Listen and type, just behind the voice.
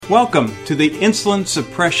Welcome to the Insulin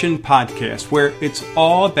Suppression Podcast, where it's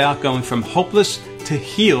all about going from hopeless to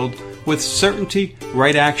healed with certainty,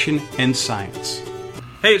 right action, and science.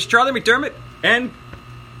 Hey, it's Charlie McDermott and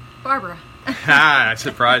Barbara. I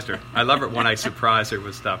surprised her. I love it when I surprise her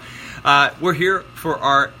with stuff. We're here for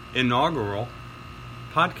our inaugural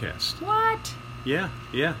podcast. What? Yeah.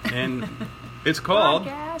 And it's called,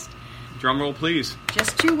 podcast. Drum roll please,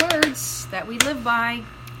 Just two words that we live by.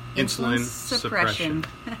 Insulin suppression.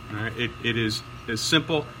 All right. It is as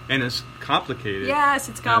simple and as complicated. Yes,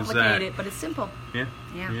 it's complicated, but it's simple. Yeah.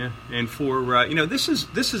 And for this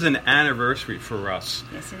is an anniversary for us.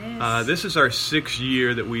 Yes, it is. This is our 6th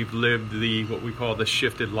year that we've lived what we call the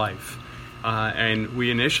shifted life, and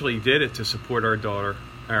we initially did it to support our daughter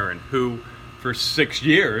Erin, who for 6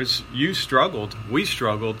 years we struggled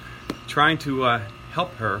trying to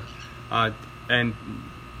help her, and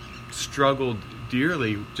struggled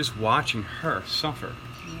dearly just watching her suffer.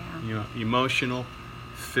 Yeah. Emotional,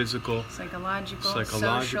 physical,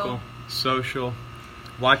 psychological, social,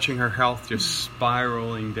 watching her health just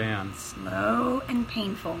spiraling down. Slow and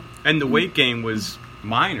painful. And the weight gain was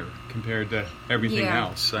minor compared to everything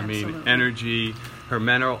else. I absolutely. mean, energy, her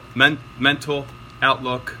mental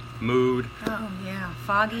outlook, mood. Oh, yeah.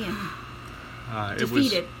 Foggy and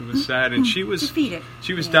defeated. It was sad. And she was defeated.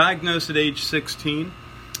 She was diagnosed at age 16.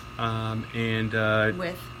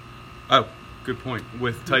 With? Oh, good point.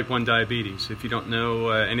 With type 1 diabetes. If you don't know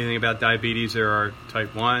anything about diabetes, there are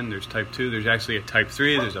type 1, there's type 2, there's actually a type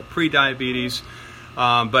 3, there's a pre-diabetes.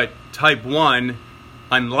 But type 1,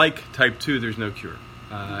 unlike type 2, there's no cure.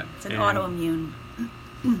 It's an autoimmune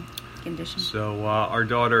condition. So our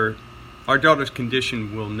daughter's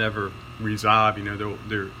condition will never resolve,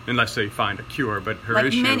 unless they find a cure. But her like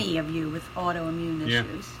issue, many of you with autoimmune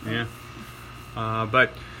issues. Yeah.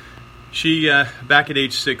 But she, back at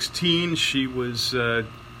age 16, she was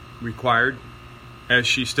required, as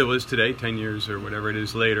she still is today, 10 years or whatever it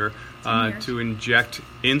is later, to inject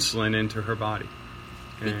insulin into her body.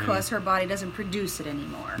 Because her body doesn't produce it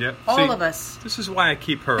anymore. Yep. All of us. This is why I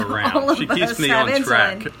keep her around. All of she keeps us me have on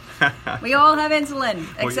insulin. track. We all have insulin.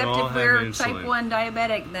 Except all if have we're insulin. type 1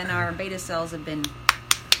 diabetic, then our beta cells have been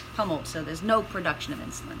pummeled, so there's no production of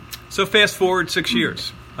insulin. So fast forward 6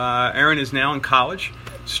 years. Erin is now in college,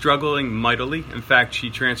 struggling mightily. In fact, she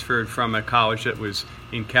transferred from a college that was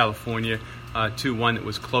in California to one that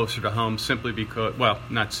was closer to home, simply because, well,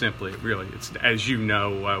 not simply, really. It's, as you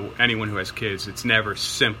know, anyone who has kids, it's never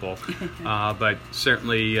simple. But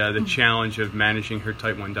certainly the challenge of managing her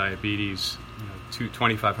type 1 diabetes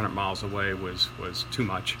 2,500 miles away was too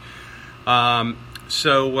much.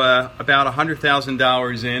 So about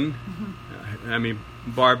 $100,000 in,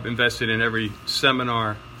 Barb invested in every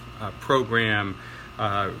seminar, program,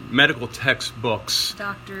 medical textbooks,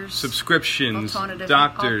 doctors, subscriptions, alternative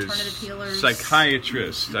healers,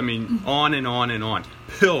 psychiatrists, on and on and on.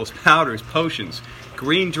 Pills, powders, potions,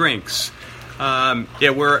 green drinks.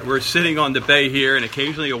 We're sitting on the bay here, and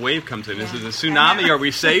occasionally a wave comes in. Is it a tsunami? Are we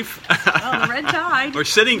safe? Oh, red tide. We're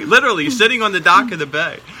literally sitting on the dock of the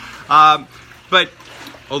bay. But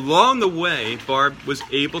along the way, Barb was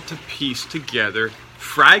able to piece together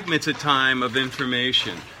fragments at time of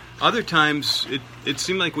information. Other times, it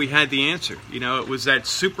seemed like we had the answer. It was that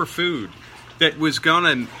superfood that was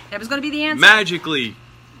going to be the answer. Magically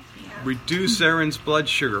reduce Erin's blood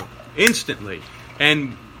sugar instantly.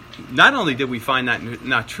 And not only did we find that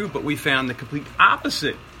not true, but we found the complete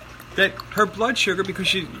opposite. That her blood sugar, because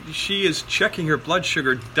she is checking her blood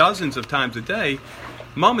sugar dozens of times a day,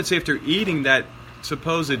 moments after eating that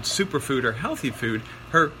supposed superfood or healthy food,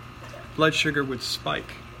 her blood sugar would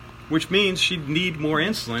spike, which means she'd need more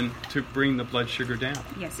insulin to bring the blood sugar down.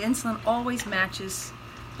 Yes, insulin always matches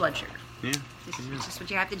blood sugar. Yeah. This is just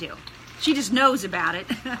what you have to do. She just knows about it.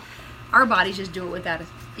 Our bodies just do it without it.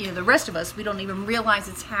 The rest of us, we don't even realize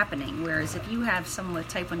it's happening. Whereas if you have someone with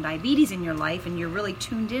type 1 diabetes in your life and you're really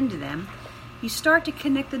tuned into them, you start to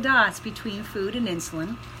connect the dots between food and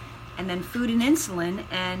insulin, and then food and insulin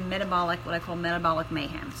and what I call metabolic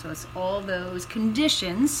mayhem. So it's all those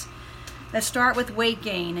conditions that start with weight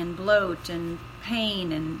gain and bloat and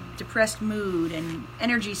pain and depressed mood and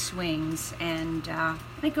energy swings, and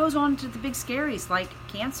it goes on to the big scaries like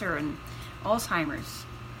cancer and Alzheimer's,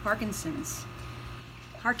 Parkinson's,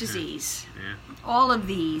 heart disease. Yeah. All of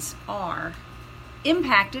these are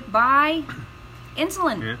impacted by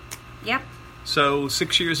insulin. Yeah. Yep. So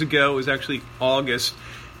 6 years ago, it was actually August,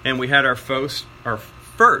 and we had our first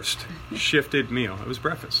shifted meal. It was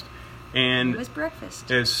breakfast. And it was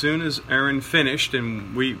breakfast. As soon as Erin finished,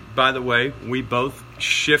 and by the way, we both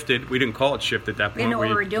shifted. We didn't call it shift at that point. We didn't know what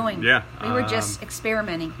we were doing. Yeah. We were just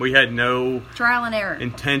experimenting. We had no trial and error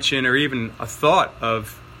intention or even a thought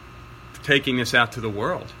of taking this out to the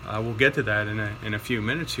world. We'll get to that in a few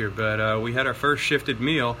minutes here. But we had our first shifted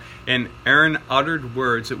meal, and Erin uttered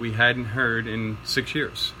words that we hadn't heard in 6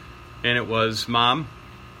 years. And it was, "Mom,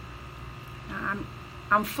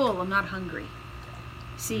 I'm full. I'm not hungry."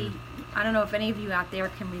 See, I don't know if any of you out there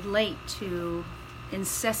can relate to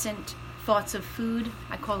incessant thoughts of food.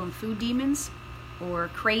 I call them food demons or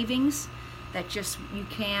cravings that just you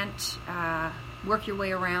can't work your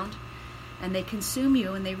way around. And they consume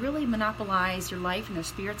you, and they really monopolize your life, and they're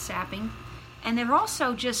spirit sapping. And they're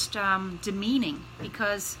also just demeaning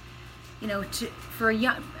because, for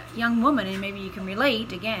a young woman, and maybe you can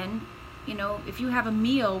relate, again, if you have a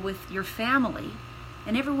meal with your family,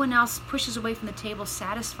 and everyone else pushes away from the table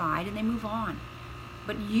satisfied and they move on.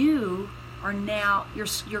 But you are now,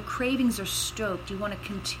 your cravings are stoked. You want to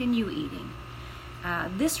continue eating.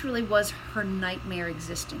 This really was her nightmare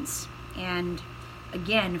existence. And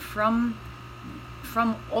again, from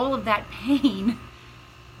all of that pain,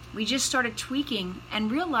 we just started tweaking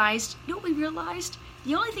and realized, you know what we realized?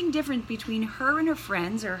 The only thing different between her and her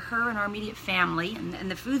friends, or her and our immediate family, and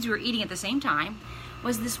the foods we were eating at the same time,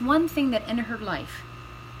 was this one thing that entered her life.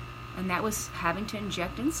 And that was having to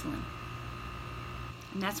inject insulin.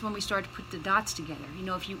 And that's when we started to put the dots together.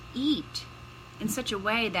 If you eat in such a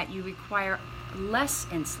way that you require less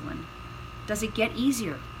insulin, does it get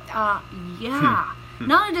easier? Yeah.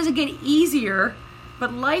 Not only does it get easier,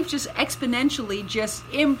 but life just exponentially just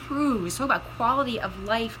improves. Talk about quality of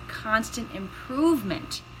life, constant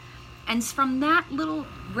improvement. And from that little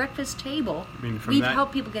breakfast table, we've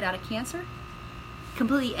helped people get out of cancer,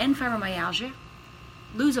 completely end fibromyalgia,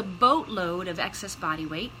 lose a boatload of excess body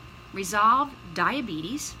weight, resolve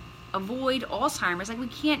diabetes, avoid Alzheimer's. We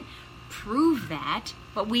can't prove that,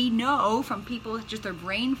 but we know from people just their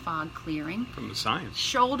brain fog clearing, from the science,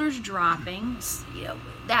 shoulders dropping.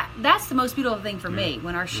 That's the most beautiful thing for me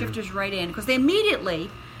when our shifters write in, because they immediately,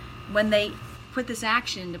 when they put this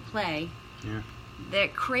action into play, their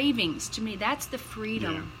cravings, to me, that's the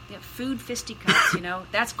freedom. Food fisticuffs,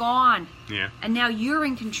 that's gone. And now you're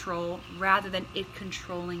in control rather than it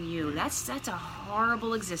controlling you. That's a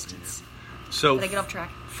horrible existence. So did I get off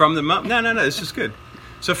track? From the no, this is good.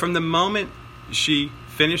 So from the moment she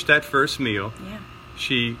finished that first meal,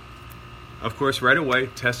 she, of course, right away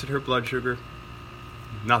tested her blood sugar.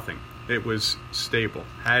 Nothing. It was stable.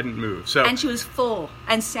 Hadn't moved. And she was full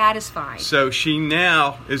and satisfied. So she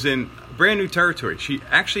now is in brand new territory. She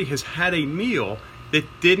actually has had a meal that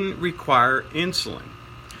didn't require insulin.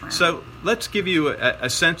 Wow. So let's give you a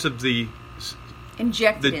sense of the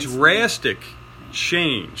drastic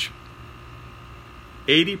change.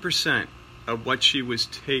 80% of what she was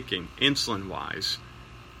taking, insulin-wise,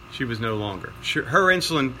 she was no longer. Her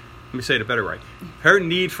insulin, let me say it a better way, her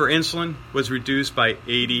need for insulin was reduced by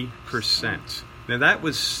 80%. Now, that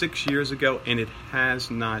was 6 years ago, and it has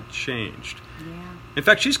not changed. In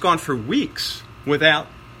fact, she's gone for weeks without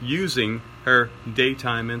using her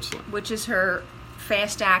daytime insulin. Which is her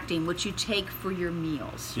fast-acting, which you take for your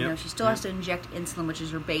meals. She still has to inject insulin, which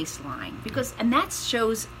is her baseline. And that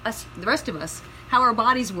shows us, the rest of us, how our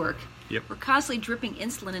bodies work. We're constantly dripping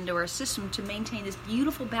insulin into our system to maintain this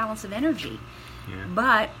beautiful balance of energy.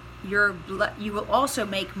 But you will also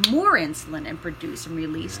make more insulin and produce and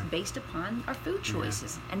release based upon our food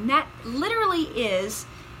choices. And that literally is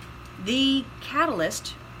the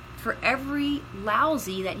catalyst for every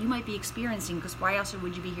lousy that you might be experiencing, because why else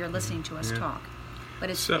would you be here listening to us talk? But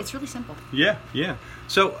it's really simple.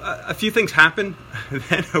 So a few things happen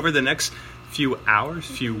then over the next few hours,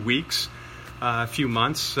 few weeks, few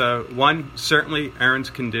months. One, certainly Erin's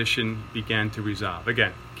condition began to resolve.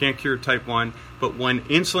 Again, can't cure type 1, but when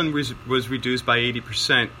insulin was reduced by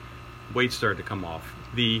 80%, weight started to come off.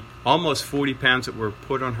 The almost 40 pounds that were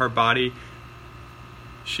put on her body,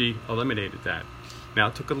 she eliminated that. Now,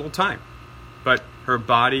 it took a little time, but her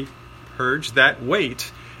body purged that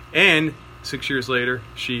weight, and 6 years later,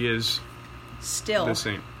 she is still the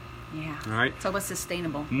same. All right. So what's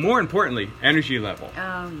sustainable? More importantly, energy level.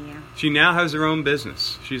 She now has her own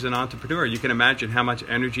business. She's an entrepreneur. You can imagine how much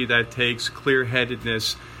energy that takes,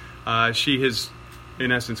 clear-headedness. She has,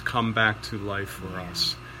 in essence, come back to life for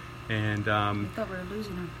us. And I thought we were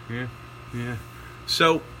losing her.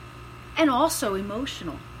 So. And also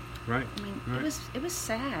emotional. Right. It was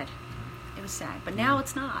sad. It was sad, but now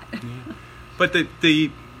it's not. But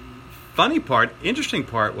the funny part, interesting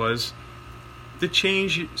part was the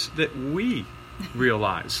change that we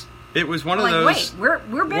realized it was one I'm of like, those. wait,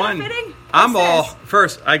 we're benefiting? I'm What's all this?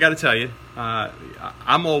 first. I got to tell you,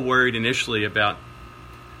 I'm all worried initially about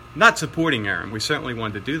not supporting Erin. We certainly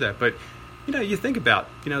wanted to do that, but you think about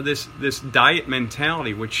this diet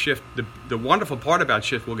mentality, which Shift. The wonderful part about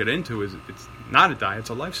Shift we'll get into is it's not a diet; it's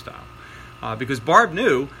a lifestyle. Because Barb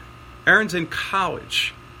knew Erin's in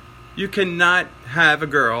college. You cannot have a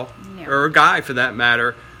girl or a guy, for that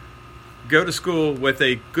matter, go to school with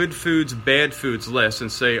a good foods, bad foods list and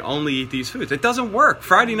say only eat these foods. It doesn't work.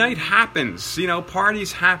 Friday night happens.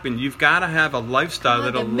 Parties happen. You've got to have a lifestyle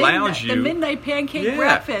that allows you the midnight pancake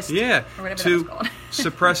breakfast. Yeah, or whatever to that was called.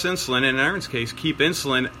 suppress insulin. In Erin's case, keep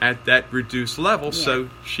insulin at that reduced level so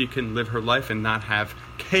she can live her life and not have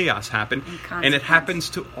chaos happen. And it happens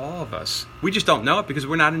to all of us. We just don't know it because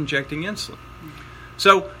we're not injecting insulin.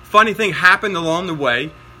 So, funny thing happened along the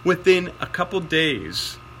way. Within a couple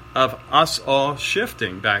days of us all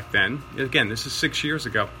shifting back then, again, this is 6 years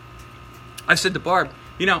ago, I said to Barb,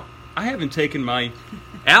 I haven't taken my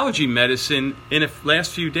allergy medicine in the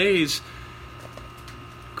last few days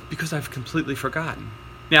because I've completely forgotten.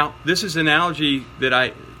 Now, this is an allergy that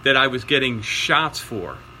I was getting shots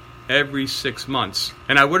for every 6 months.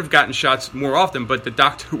 And I would have gotten shots more often, but the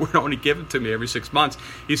doctor would only give it to me every 6 months.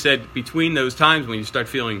 He said, between those times when you start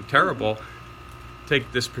feeling terrible,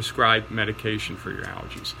 take this prescribed medication for your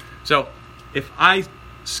allergies. So if I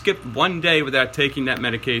skipped one day without taking that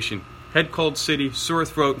medication, head cold city, sore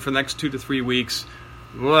throat for the next 2 to 3 weeks,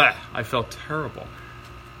 I felt terrible.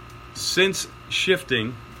 Since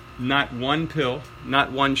shifting, not one pill,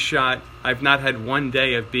 not one shot, I've not had one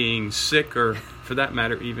day of being sick or, for that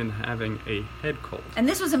matter, even having a head cold. And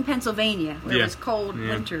this was in Pennsylvania, where it was cold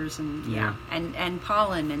winters and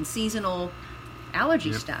pollen and seasonal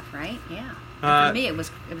allergy stuff, right? Yeah. For me, it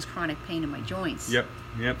was chronic pain in my joints. Yep.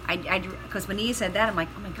 Because when Nia said that, I'm like,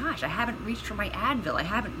 oh my gosh, I haven't reached for my Advil. I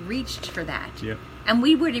haven't reached for that. Yep. And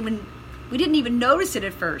we didn't even notice it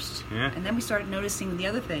at first. Yeah. And then we started noticing the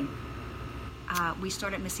other thing. We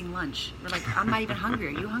started missing lunch. We're like, I'm not even hungry.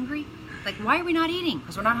 Are you hungry? Like, why are we not eating?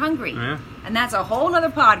 Because we're not hungry. Yeah. And that's a whole other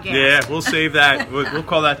podcast. Yeah, we'll save that. We'll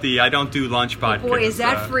call that the I Don't Do Lunch podcast. Boy, is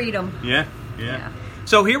that freedom. Yeah.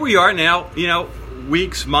 So here we are now,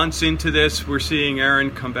 weeks, months into this, we're seeing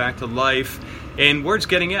Erin come back to life. And word's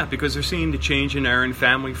getting out because they're seeing the change in Erin,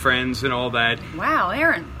 family, friends, and all that. Wow,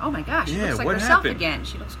 Erin. Oh, my gosh. She looks like herself again.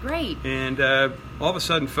 She looks great. And all of a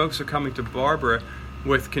sudden, folks are coming to Barbara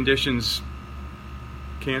with conditions,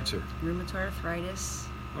 cancer. Rheumatoid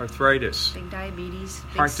arthritis. Big diabetes.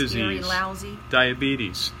 Big heart scary, disease. Lousy.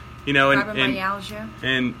 Diabetes. Fibromyalgia.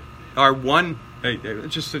 And our one...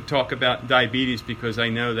 just to talk about diabetes, because I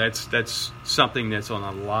know that's something that's on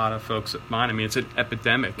a lot of folks' mind. I mean, it's an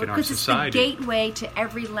epidemic in our society. It's the gateway to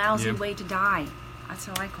every lousy way to die. That's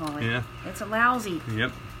how I call it. Yeah. It's a lousy.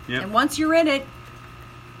 Yep. And once you're in it,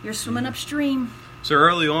 you're swimming upstream. So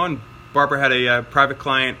early on, Barbara had a private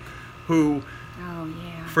client who,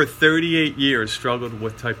 for 38 years, struggled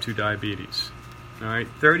with type 2 diabetes. All right,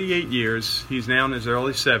 38 years. He's now in his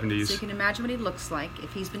early 70s. So you can imagine what he looks like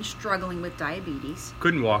if he's been struggling with diabetes.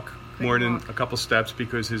 Couldn't walk more than a couple steps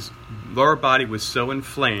because his lower body was so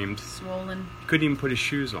inflamed. Swollen. Couldn't even put his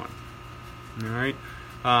shoes on. All right.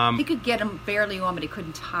 He could get them barely on, but he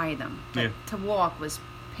couldn't tie them. But to walk was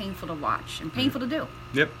painful to watch and painful to do.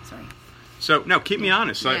 Yep. Sorry. So, no, keep me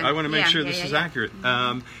honest. Yeah. I want to make sure this is accurate.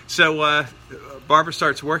 Mm-hmm. So Barbara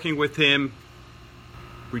starts working with him,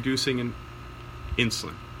 reducing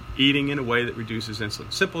insulin, eating in a way that reduces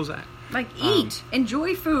insulin. Simple as that. Like eat,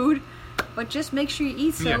 enjoy food, but just make sure you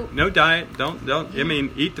eat. So no diet. Don't. I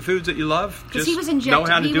mean, eat the foods that you love. Because just he was injecting.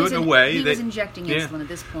 Know how to do it in a way he that was injecting insulin at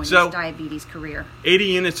this point so, in his diabetes career. 80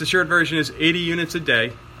 units. The short version is 80 units a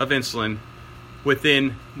day of insulin.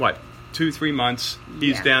 Within 2-3 months,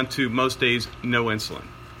 he's down to most days no insulin.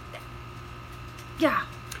 Yeah.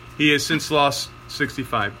 He has since lost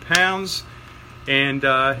 65 pounds. And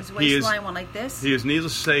his waistline went like this. He is,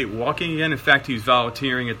 needless to say, walking again. In fact, he's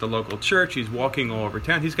volunteering at the local church. He's walking all over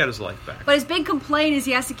town. He's got his life back. But his big complaint is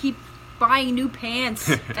he has to keep buying new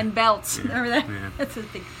pants and belts. Remember that? Yeah. That's his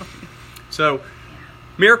big complaint. So,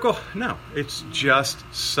 miracle? No. It's just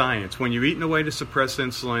science. When you eat in a way to suppress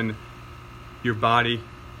insulin, your body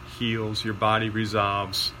heals, your body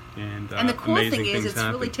resolves. And the cool thing is it's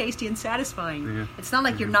happen. really tasty and satisfying. Yeah. It's not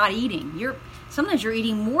like you're not eating. Sometimes you're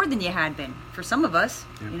eating more than you had been. For some of us,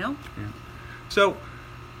 Yeah. So,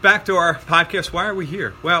 back to our podcast. Why are we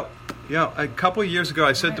here? Well, a couple of years ago,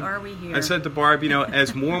 I said to Barb,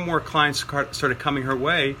 as more and more clients started coming her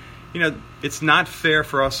way, it's not fair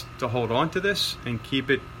for us to hold on to this and keep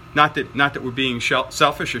it. Not that we're being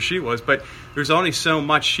selfish, or she was, but there's only so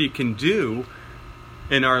much she can do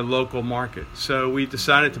in our local market. So we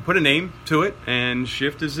decided to put a name to it, and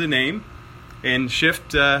Shift is the name. And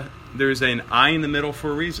Shift, there's an I in the middle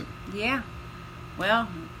for a reason. Yeah. Well,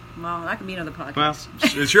 that could be another podcast. Well,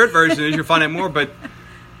 the short version is you'll find out more, but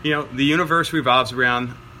the universe revolves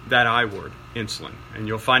around that I word, insulin, and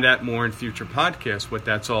you'll find out more in future podcasts what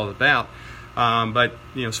that's all about. But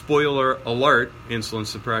spoiler alert: insulin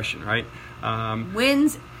suppression, right?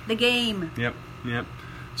 Wins the game. Yep.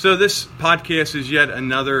 So this podcast is yet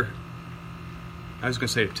another. I was going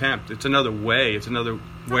to say attempt. It's another way. It's another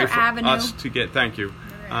way for avenue. us to get. Thank you.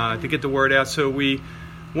 To get the word out. So we,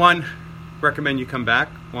 recommend you come back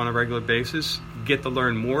on a regular basis, get to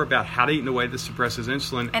learn more about how to eat in a way that suppresses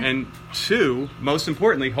insulin, and 2, most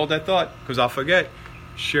importantly, hold that thought because I'll forget,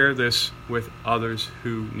 share this with others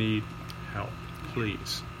who need help,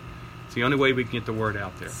 please. It's the only way we can get the word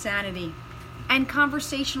out there. Sanity and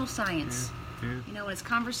conversational science. Yeah. It's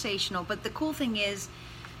conversational, but the cool thing is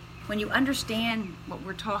when you understand what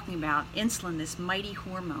we're talking about, insulin, this mighty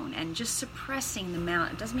hormone, and just suppressing the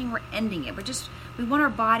amount, it doesn't mean we're ending it. We want our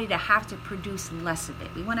body to have to produce less of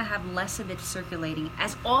it. We want to have less of it circulating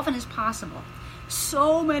as often as possible.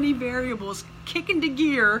 So many variables kick into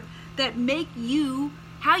gear that make you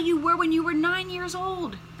how you were when you were 9 years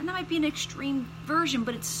old. And that might be an extreme version,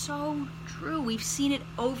 but it's so true. We've seen it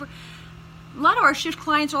over. A lot of our Shift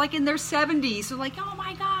clients are like in their 70s. They're like, oh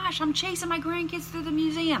my gosh, I'm chasing my grandkids through the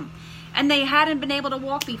museum. And they hadn't been able to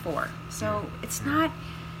walk before. So it's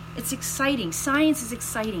exciting. Science is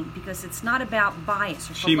exciting because it's not about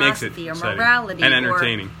bias or philosophy or morality. And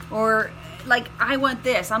entertaining. Or like, I want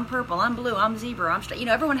this, I'm purple, I'm blue, I'm zebra, I'm straight.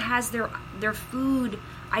 Everyone has their food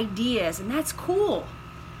ideas, and that's cool.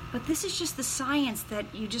 But this is just the science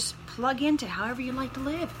that you just plug into however you like to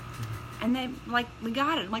live. And then, we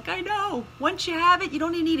got it. I'm like, I know. Once you have it, you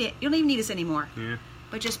don't even need it. You don't even need us anymore. Yeah.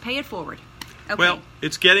 But just pay it forward. Okay. Well,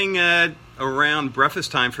 it's getting around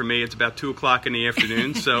breakfast time for me. It's about 2:00 in the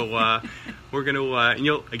afternoon. So we're going to, and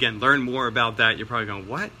you'll, again, learn more about that. You're probably going,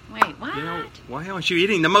 what? Wait, what? Why aren't you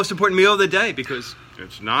eating the most important meal of the day? Because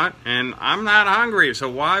it's not, and I'm not hungry.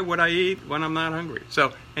 So why would I eat when I'm not hungry?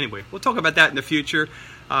 So anyway, we'll talk about that in the future.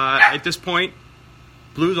 At this point,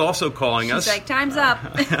 Blue's also calling us. She's like, time's up.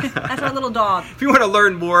 That's our little dog. If you want to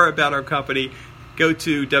learn more about our company, go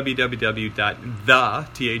to www.shift,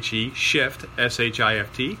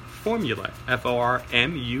 S-H-I-F-T, formula,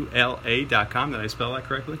 formula.com. Did I spell that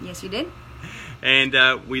correctly? Yes, you did. And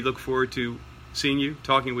we look forward to seeing you,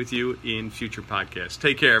 talking with you in future podcasts.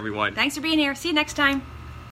 Take care, everyone. Thanks for being here. See you next time.